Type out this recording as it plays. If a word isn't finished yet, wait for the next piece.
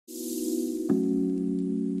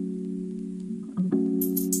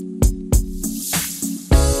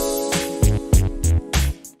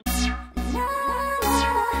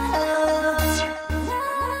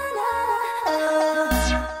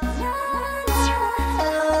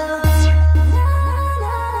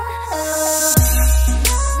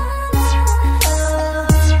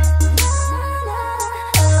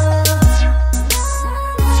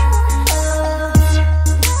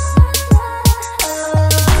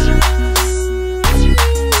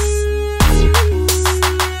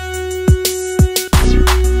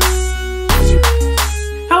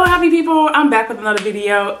with another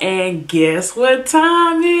video, and guess what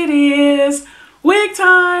time it is? Wig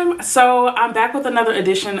time! So I'm back with another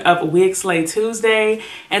edition of Wig Slay Tuesday,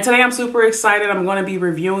 and today I'm super excited. I'm going to be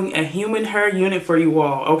reviewing a human hair unit for you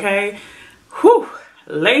all, okay? Whew!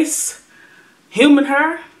 Lace, human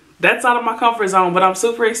hair. That's out of my comfort zone, but I'm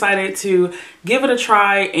super excited to give it a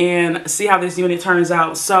try and see how this unit turns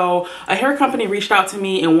out. So a hair company reached out to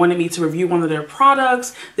me and wanted me to review one of their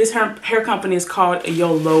products. This hair company is called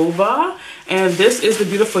Yolova, and this is the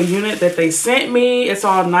beautiful unit that they sent me. It's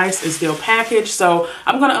all nice and still packaged. So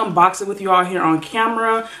I'm gonna unbox it with you all here on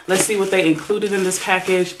camera. Let's see what they included in this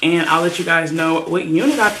package, and I'll let you guys know what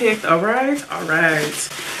unit I picked. All right.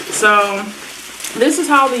 So this is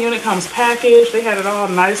how the unit comes packaged. They had it all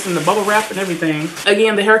nice in the bubble wrap and everything.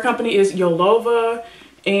 Again, the hair company is Yolova,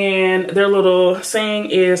 and their little saying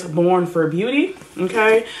is "Born for Beauty."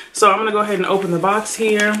 Okay, so I'm gonna go ahead and open the box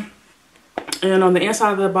here. And on the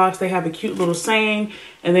inside of the box, they have a cute little saying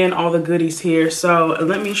and then all the goodies here. So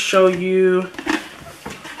let me show you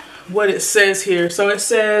what it says here. So it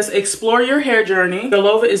says, explore your hair journey.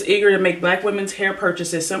 Yolova is eager to make Black women's hair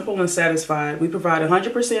purchases simple and satisfied. We provide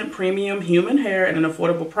 100% premium human hair at an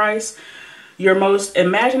affordable price. Your most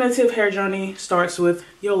imaginative hair journey starts with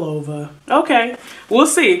Yolova. Okay, we'll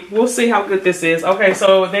see. We'll see how good this is. Okay,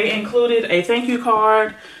 so they included a thank you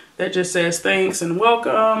card that just says thanks and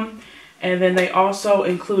welcome. And then they also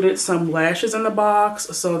included some lashes in the box,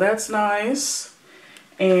 so that's nice.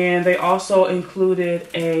 And they also included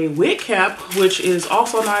a wig cap, which is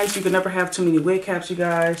also nice. You can never have too many wig caps, you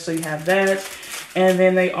guys. So you have that. And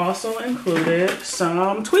then they also included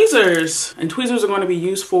some tweezers. And tweezers are going to be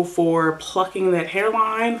useful for plucking that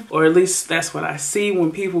hairline. Or at least that's what I see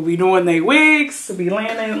when people be doing their wigs. To be laying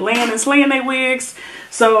and slaying their wigs.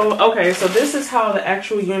 So, okay. So this is how the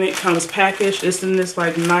actual unit comes packaged. It's in this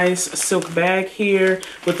like nice silk bag here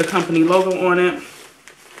with the company logo on it.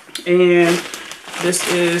 And this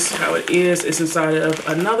is how it is. It's inside of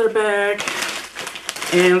another bag.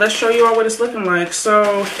 And let's show you all what it's looking like.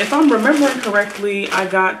 So if I'm remembering correctly, I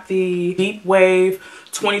got the Deep Wave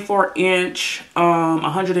 24-inch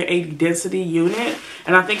 180 density unit.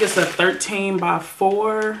 And I think it's a 13 by 4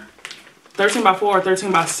 or 13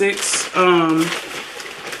 by 6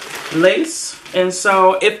 lace. And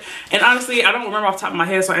so and honestly, I don't remember off the top of my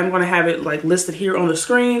head, so I'm going to have it like listed here on the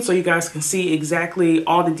screen so you guys can see exactly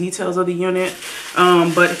all the details of the unit.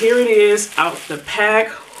 But here it is out the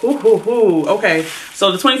pack. Okay,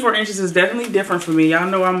 so the 24 inches is definitely different for me. Y'all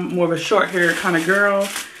know I'm more of a short hair kind of girl,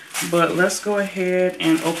 but let's go ahead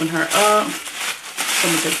and open her up. So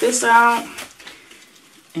I'm gonna take this out,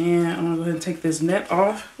 and I'm gonna go ahead and take this net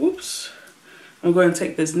off. Oops. I'm going to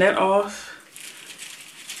take this net off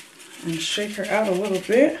and shake her out a little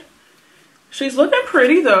bit. She's looking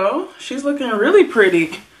pretty though. She's looking really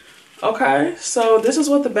pretty. Okay, so this is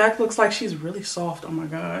what the back looks like. She's really soft. Oh my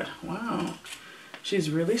God, wow.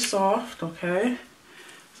 She's really soft, okay.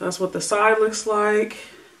 So that's what the side looks like.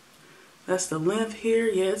 That's the length here.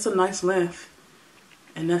 Yeah, it's a nice length.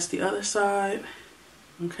 And that's the other side,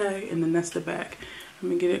 okay. And then that's the back.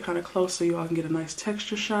 Let me get it kind of close so you all can get a nice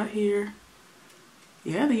texture shot here.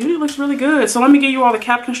 Yeah, the unit looks really good. So let me give you all the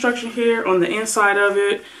cap construction here on the inside of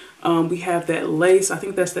it. We have that lace. I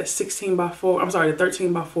think that's that 16 by 4. I'm sorry, the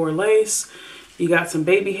 13 by 4 lace. You got some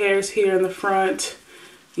baby hairs here in the front.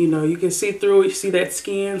 You know, you can see through it. You see that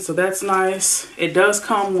skin, so that's nice. It does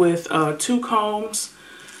come with 2 combs,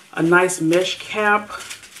 a nice mesh cap,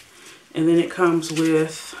 and then it comes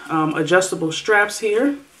with adjustable straps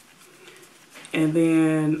here. And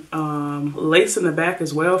then lace in the back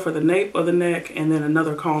as well for the nape of the neck, and then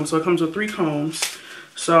another comb. So it comes with 3 combs.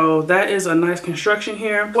 So that is a nice construction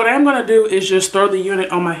here. What I'm gonna do is just throw the unit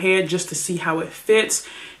on my head just to see how it fits.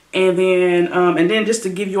 And then just to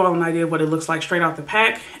give you all an idea of what it looks like straight out the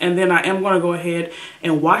pack. And then I am gonna go ahead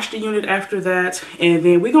and wash the unit after that. And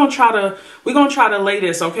then we're gonna try to lay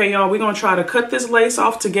this, okay, y'all? We're gonna try to cut this lace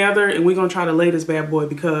off together, and we're gonna try to lay this bad boy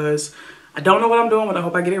because I don't know what I'm doing, but I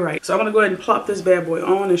hope I get it right. So I'm gonna go ahead and plop this bad boy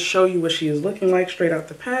on and show you what she is looking like straight out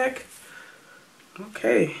the pack.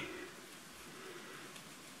 Okay.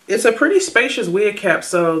 It's a pretty spacious wig cap,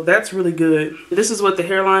 so that's really good. This is what the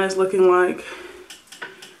hairline is looking like.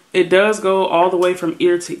 It does go all the way from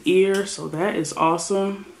ear to ear, so that is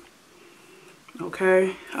awesome.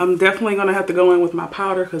 Okay, I'm definitely gonna have to go in with my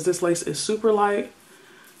powder because this lace is super light.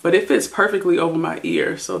 But it fits perfectly over my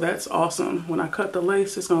ear, so that's awesome. When I cut the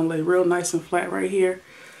lace, it's gonna lay real nice and flat right here.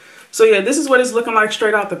 So yeah, this is what it's looking like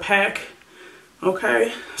straight out the pack.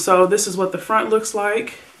 Okay, so this is what the front looks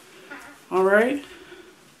like. All right.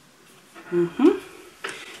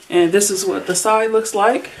 And this is what the side looks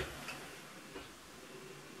like.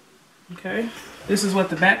 Okay, this is what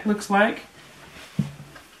the back looks like.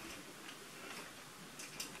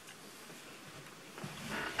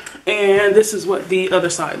 And this is what the other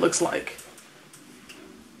side looks like.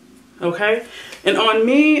 Okay, and on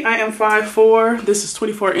me, I am 5'4". This is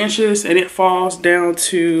 24 inches, and it falls down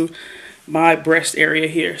to my breast area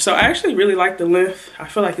here. So I actually really like the length. I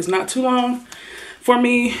feel like it's not too long for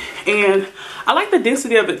me, and I like the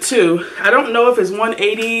density of it too. I don't know if it's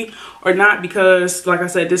 180 or not, because like I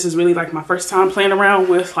said, this is really like my first time playing around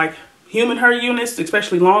with like human hair units,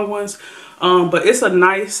 especially long ones. But it's a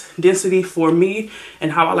nice density for me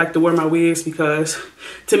and how I like to wear my wigs, because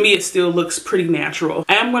to me it still looks pretty natural.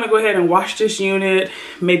 I am going to go ahead and wash this unit,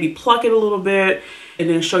 maybe pluck it a little bit, and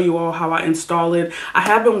then show you all how I install it. I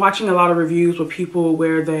have been watching a lot of reviews with people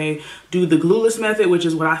where they do the glueless method, which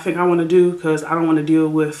is what I think I want to do, because I don't want to deal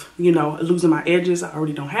with, you know, losing my edges. I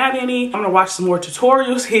already don't have any. I'm going to watch some more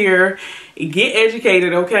tutorials here, get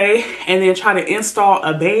educated, okay, and then try to install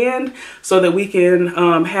a band so that we can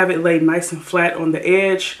have it laid nice and flat on the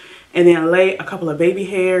edge, and then lay a couple of baby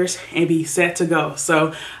hairs and be set to go.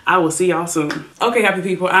 So I will see y'all soon. Okay, happy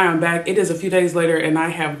people, I am back. It is a few days later, and I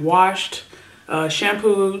have washed,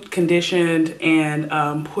 shampooed, conditioned,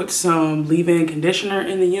 and put some leave-in conditioner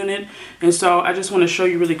in the unit. And so I just want to show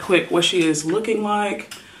you really quick what she is looking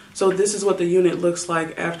like. So this is what the unit looks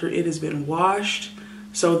like after it has been washed.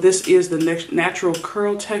 So this is the natural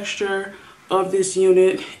curl texture of this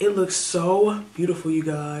unit. It looks so beautiful, you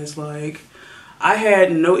guys. Like, I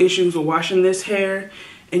had no issues with washing this hair,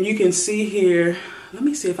 and you can see here, let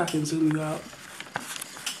me see if I can zoom you out.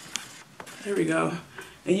 There we go.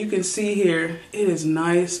 And you can see here, it is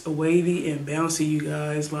nice, wavy, and bouncy, you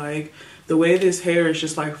guys. Like, the way this hair is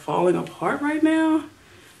just like falling apart right now.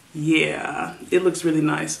 Yeah, it looks really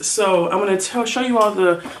nice. So I'm going to show you all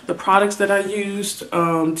the products that I used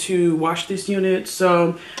to wash this unit.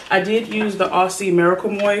 So I did use the Aussie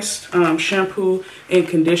Miracle Moist shampoo and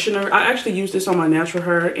conditioner. I actually used this on my natural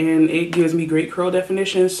hair, and it gives me great curl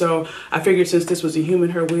definition. So I figured since this was a human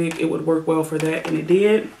hair wig, it would work well for that, and it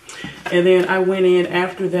did. And then I went in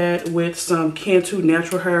after that with some Cantu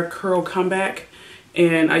Natural Hair Curl Comeback,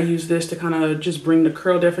 and I used this to kind of just bring the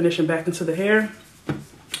curl definition back into the hair.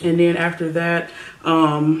 And then after that,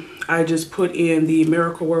 I just put in the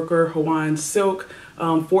Miracle Worker Hawaiian Silk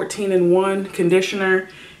 14-in-1 conditioner,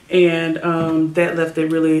 and that left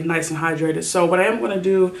it really nice and hydrated. So what I am going to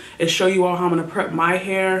do is show you all how I'm going to prep my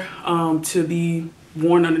hair to be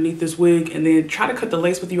worn underneath this wig, and then try to cut the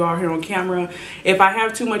lace with you all here on camera. If I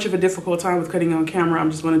have too much of a difficult time with cutting on camera, I'm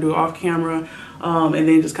just going to do it off camera, and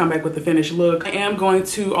then just come back with the finished look. I am going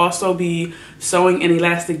to also be sewing an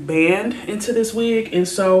elastic band into this wig, and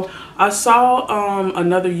so I saw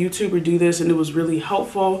another YouTuber do this, and it was really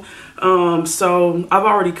helpful. So I've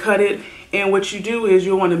already cut it, and what you do is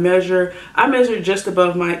you'll want to measure. I measured just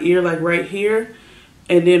above my ear, like right here,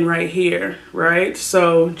 and then right here, right?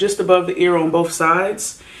 So just above the ear on both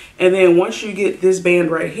sides. And then once you get this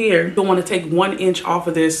band right here, you'll want to take 1 inch off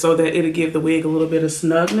of this so that it'll give the wig a little bit of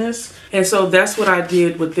snugness. And so that's what I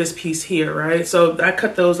did with this piece here, right? So I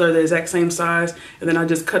cut those, they're the exact same size, and then I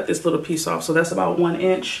just cut this little piece off. So that's about 1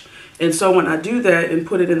 inch. And so when I do that and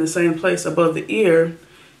put it in the same place above the ear,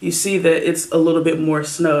 you see that it's a little bit more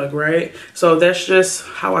snug, right? So that's just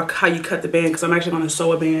how you cut the band, because I'm actually going to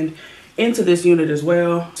sew a band into this unit as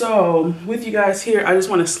well. So with you guys here, I just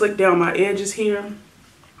want to slick down my edges here.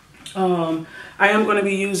 I am going to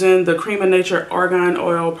be using the Cream of Nature Argan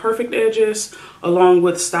Oil Perfect Edges along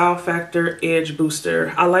with Style Factor Edge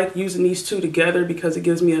Booster. I like using these two together because it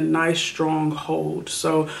gives me a nice strong hold.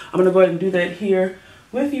 So I'm going to go ahead and do that here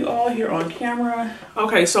with you all here on camera.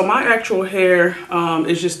 Okay, so my actual hair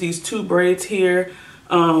is just these two braids here.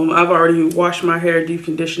 I've already washed my hair, deep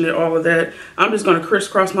conditioned it, all of that. I'm just going to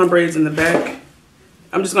crisscross my braids in the back.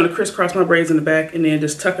 And then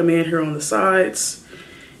just tuck them in here on the sides.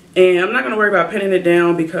 And I'm not going to worry about pinning it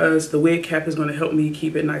down because the wig cap is going to help me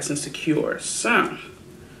keep it nice and secure. So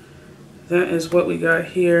that is what we got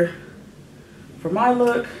here for my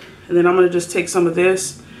look. And then I'm going to just take some of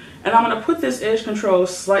this, and I'm going to put this edge control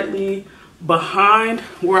slightly behind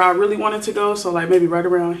where I really want it to go. So like maybe right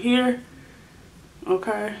around here.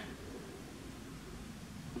 Okay.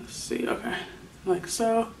 Let's see. Okay. Like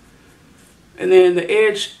so. And then the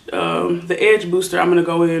edge booster, I'm gonna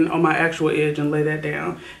go in on my actual edge and lay that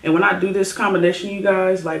down. And when I do this combination, you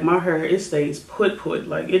guys, like my hair, it stays put,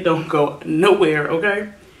 like it don't go nowhere, okay?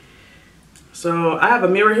 So I have a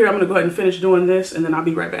mirror here. I'm gonna go ahead and finish doing this, and then I'll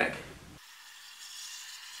be right back.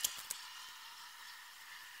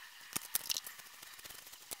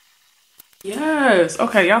 Yes,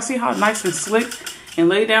 okay, y'all see how nice and slick and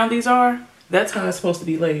laid down these are? That's how it's supposed to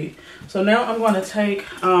be laid. So now I'm going to take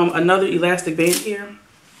another elastic band here,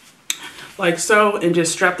 like so, and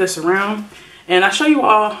just strap this around. And I show you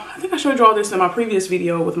all, I think I showed you all this in my previous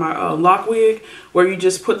video with my lock wig, where you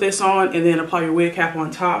just put this on and then apply your wig cap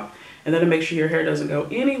on top, and then to make sure your hair doesn't go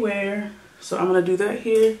anywhere. So I'm going to do that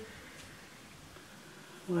here,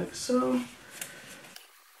 like so.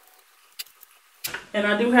 And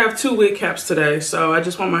I do have 2 wig caps today, so I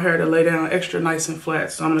just want my hair to lay down extra nice and flat.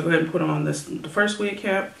 So I'm going to go ahead and put on the first wig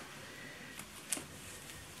cap.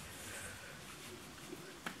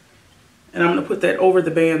 And I'm going to put that over the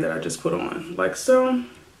band that I just put on, like so.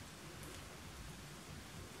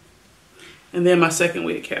 And then my second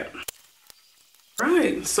wig cap.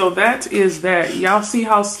 Right, so that is that. Y'all see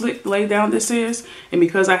how slick laid down this is? And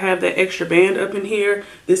because I have that extra band up in here,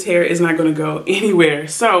 this hair is not going to go anywhere.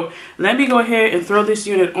 So let me go ahead and throw this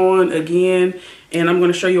unit on again, and I'm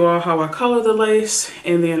going to show you all how I color the lace,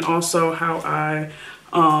 and then also how I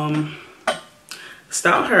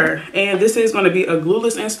style her. And this is going to be a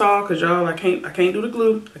glueless install, because y'all, I can't do the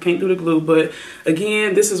glue. But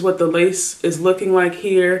again, this is what the lace is looking like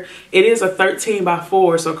here. It is a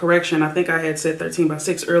 13x4, so correction, I think I had said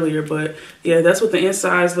 13x6 earlier, but yeah, that's what the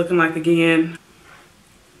inside is looking like again.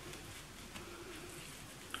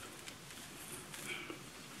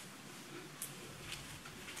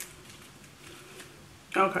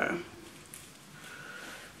 Okay,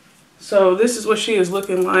 so this is what she is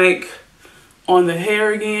looking like on the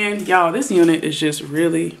hair again. Y'all, this unit is just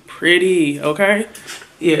really pretty, okay?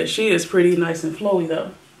 Yeah, she is pretty nice and flowy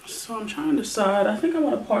though. So I'm trying to decide. I think I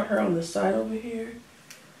want to part her on the side over here.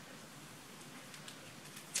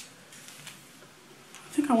 I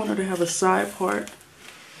think I want her to have a side part.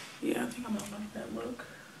 Yeah, I think I'm gonna like that look.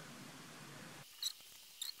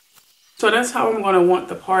 So that's how I'm gonna want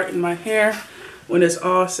the part in my hair when it's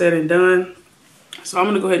all said and done. So I'm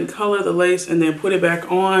gonna go ahead and color the lace and then put it back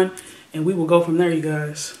on, and we will go from there, you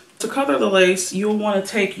guys. To color the lace, you'll want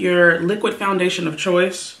to take your liquid foundation of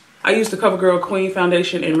choice. I use the CoverGirl Queen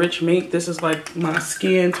Foundation in Rich Mink. This is like my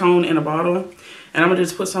skin tone in a bottle. And I'm going to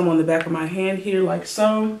just put some on the back of my hand here, like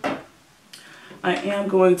so. I am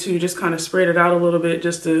going to just kind of spread it out a little bit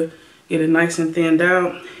just to get it nice and thinned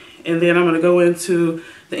out. And then I'm going to go into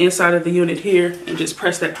the inside of the unit here and just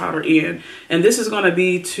press that powder in. And this is going to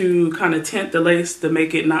be to kind of tint the lace to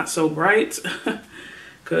make it not so bright.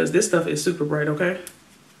 Because this stuff is super bright, okay?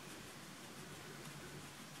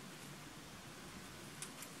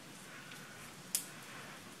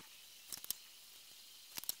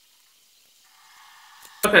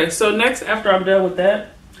 Okay, so next, after I'm done with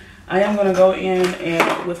that, I am going to go in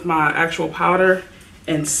and with my actual powder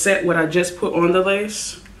and set what I just put on the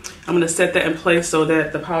lace. I'm going to set that in place so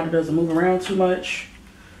that the powder doesn't move around too much.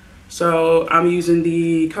 So I'm using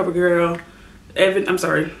the CoverGirl,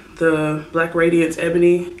 the Black Radiance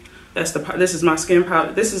Ebony. This is my skin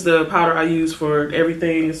powder. This is the powder I use for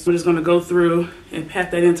everything. So I'm just going to go through and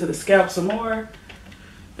pat that into the scalp some more.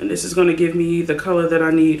 And this is going to give me the color that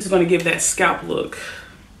I need. It's going to give that scalp look.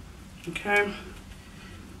 Okay.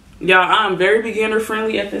 Y'all, I'm very beginner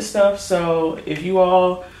friendly at this stuff. So if you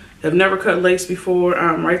all have never cut lace before,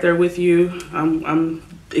 I'm right there with you. I'm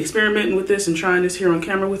experimenting with this and trying this here on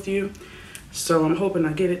camera with you. So I'm hoping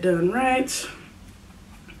I get it done right.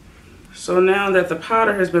 So now that the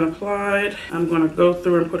powder has been applied, I'm going to go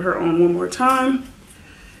through and put her on one more time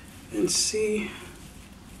and see.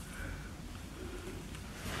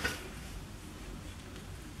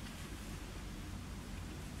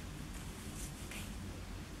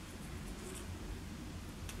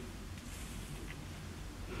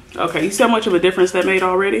 Okay, you see how much of a difference that made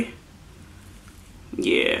already?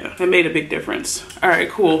 Yeah, it made a big difference. All right,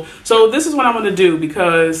 cool. So this is what I'm going to do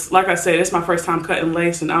because, like I said, it's my first time cutting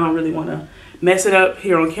lace and I don't really want to mess it up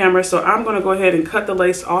here on camera. So I'm going to go ahead and cut the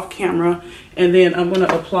lace off camera, and then I'm going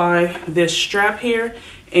to apply this strap here.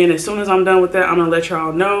 And as soon as I'm done with that, I'm going to let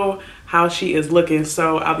y'all know how she is looking.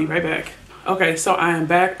 So I'll be right back. Okay, so I am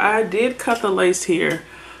back. I did cut the lace here.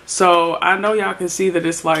 So I know y'all can see that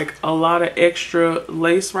it's like a lot of extra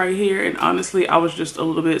lace right here. And honestly, I was just a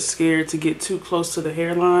little bit scared to get too close to the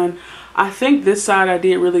hairline. I think this side I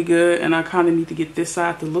did really good, and I kind of need to get this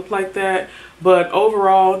side to look like that. But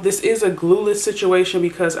overall, this is a glueless situation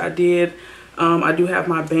because I do have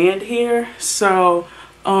my band here. So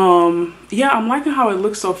yeah, I'm liking how it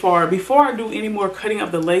looks so far. Before I do any more cutting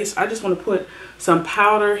of the lace, I just want to put some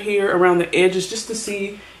powder here around the edges just to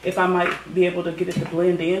see if I might be able to get it to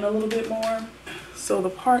blend in a little bit more. So the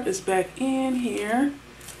part is back in here.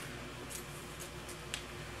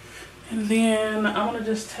 And then I want to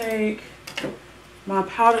just take my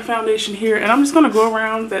powder foundation here, and I'm just going to go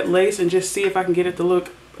around that lace and just see if I can get it to look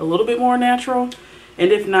a little bit more natural.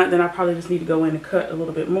 And if not, then I probably just need to go in and cut a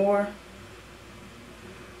little bit more.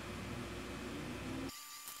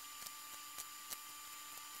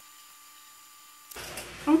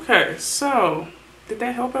 Okay, so did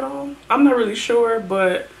that help at all? I'm not really sure,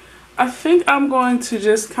 but I think I'm going to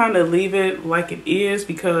just kind of leave it like it is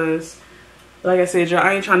because, like I said, y'all,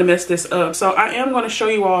 I ain't trying to mess this up. So I am going to show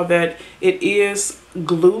you all that it is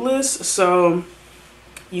glueless. So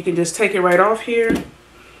you can just take it right off here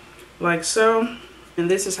like so. And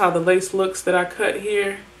this is how the lace looks that I cut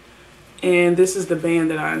here. And this is the band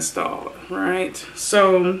that I installed, right?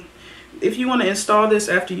 So if you want to install this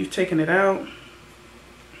after you've taken it out,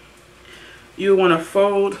 you want to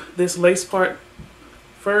fold this lace part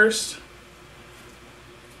first,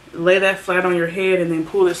 lay that flat on your head, and then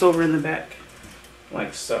pull this over in the back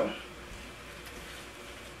like so.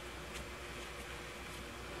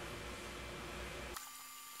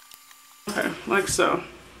 Okay, like so.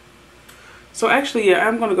 So actually, yeah,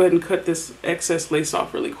 I'm gonna go ahead and cut this excess lace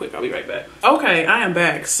off really quick. I'll be right back. Okay, I am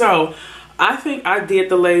back. So I think I did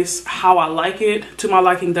the lace how I like it, to my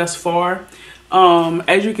liking thus far.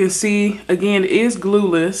 As you can see, again, it is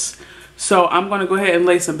glueless. So I'm gonna go ahead and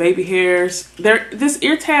lay some baby hairs. This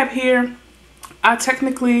ear tab here, I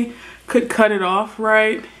technically could cut it off,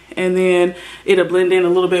 right? And then it'll blend in a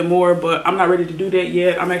little bit more, but I'm not ready to do that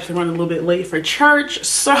yet. I'm actually running a little bit late for church.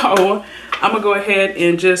 So I'm gonna go ahead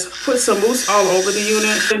and just put some mousse all over the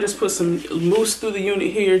unit and just put some mousse through the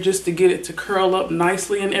unit here just to get it to curl up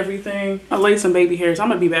nicely and everything. I laid some baby hairs. I'm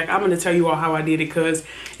gonna be back. I'm gonna tell you all how I did it because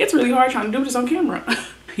it's really hard trying to do this on camera.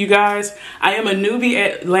 You guys, I am a newbie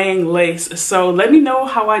at laying lace, so let me know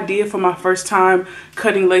how I did for my first time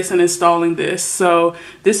cutting lace and installing this. So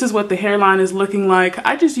this is what the hairline is looking like.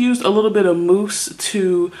 I just used a little bit of mousse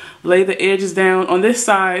to lay the edges down. On this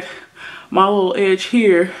side, my little edge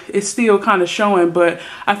here is still kind of showing, but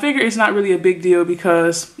I figure it's not really a big deal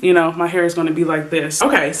because, you know, my hair is going to be like this.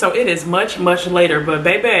 Okay, so it is much later, but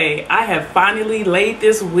baby, I have finally laid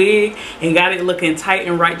this wig and got it looking tight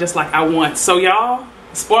and right just like I want. So y'all,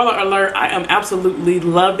 spoiler alert, I am absolutely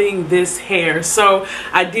loving this hair. So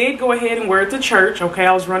I did go ahead and wear it to church. Okay,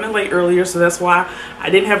 I was running late earlier, so that's why I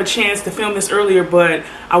didn't have a chance to film this earlier, but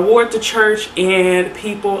I wore it to church and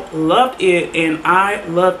people loved it and I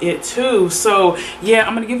loved it too. So yeah,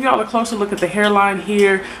 I'm gonna give you all a closer look at the hairline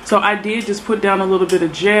here. So I did just put down a little bit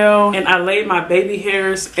of gel and I laid my baby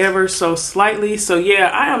hairs ever so slightly. So yeah,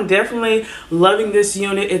 I am definitely loving this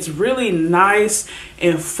unit. It's really nice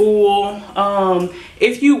and full.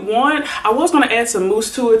 If you want, I was going to add some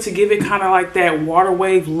mousse to it to give it kind of like that water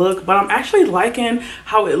wave look, but I'm actually liking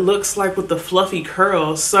how it looks like with the fluffy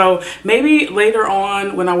curls. So maybe later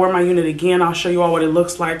on when I wear my unit again, I'll show you all what it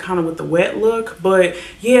looks like kind of with the wet look. But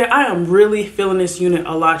yeah, I am really feeling this unit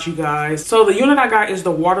a lot, you guys. So the unit I got is the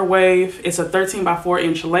water wave. It's a 13 by 4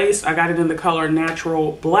 inch lace. I got it in the color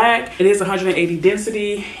natural black. It is 180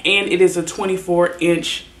 density and it is a 24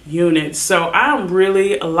 inch unit. So I'm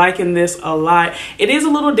really liking this a lot. It is a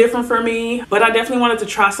little different for me, but I definitely wanted to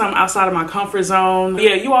try something outside of my comfort zone.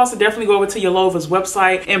 Yeah, you also definitely go over to Yolova's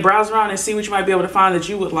website and browse around and see what you might be able to find that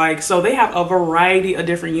you would like. So they have a variety of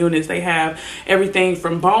different units. They have everything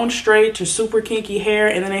from bone straight to super kinky hair,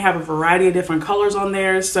 and then they have a variety of different colors on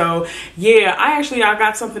there. So yeah, I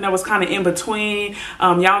got something that was kind of in between.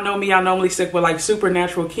 Y'all know me, I normally stick with like super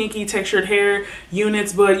natural kinky textured hair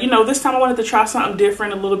units, but you know, this time I wanted to try something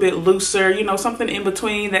different, a little bit looser, you know, something in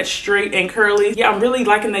between that straight and curly. Yeah, I'm really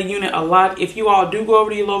liking that unit a lot. If you all do go over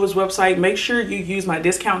to Yolova's website, make sure you use my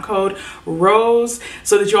discount code ROSE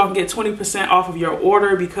so that you all can get 20% off of your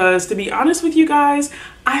order, because to be honest with you guys,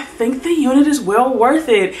 I think the unit is well worth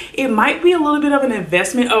it. It might be a little bit of an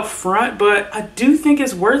investment up front, but I do think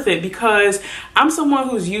it's worth it because I'm someone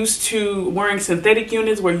who's used to wearing synthetic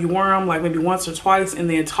units where you wear them like maybe once or twice and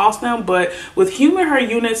then toss them. But with human hair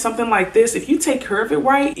units, something like this, if you take care of it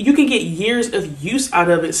right, you can get years of use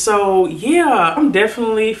out of it. So yeah, I'm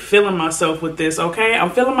definitely feeling myself with this, okay?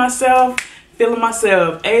 I'm feeling myself. Okay.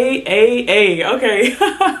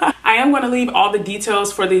 I am going to leave all the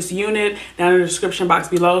details for this unit down in the description box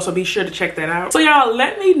below, so be sure to check that out. So y'all,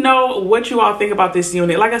 let me know what you all think about this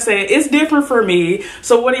unit. Like I said, it's different for me.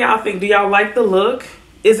 So what do y'all think? Do y'all like the look?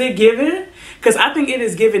 Is it giving? Because I think it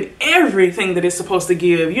is giving everything that it's supposed to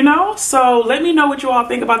give, you know? So let me know what you all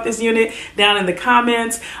think about this unit down in the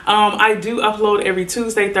comments. I do upload every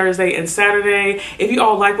Tuesday, Thursday, and Saturday. If you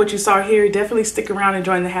all like what you saw here, definitely stick around and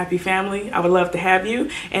join the happy family. I would love to have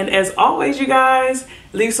you. And as always, you guys,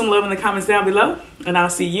 leave some love in the comments down below, and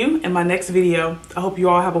I'll see you in my next video. I hope you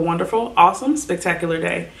all have a wonderful, awesome, spectacular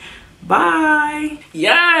day. Bye.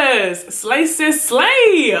 Yes, slay sis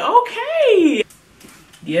slay. Okay.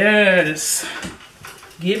 Yes.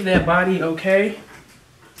 Give that body, okay?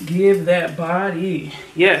 Give that body.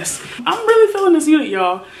 Yes. I'm really feeling this unit,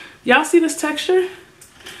 y'all. Y'all see this texture?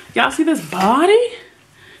 Y'all see this body?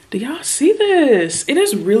 Do y'all see this? It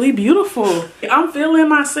is really beautiful. I'm feeling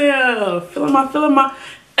myself. Feeling myself.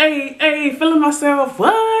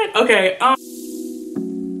 What? Okay.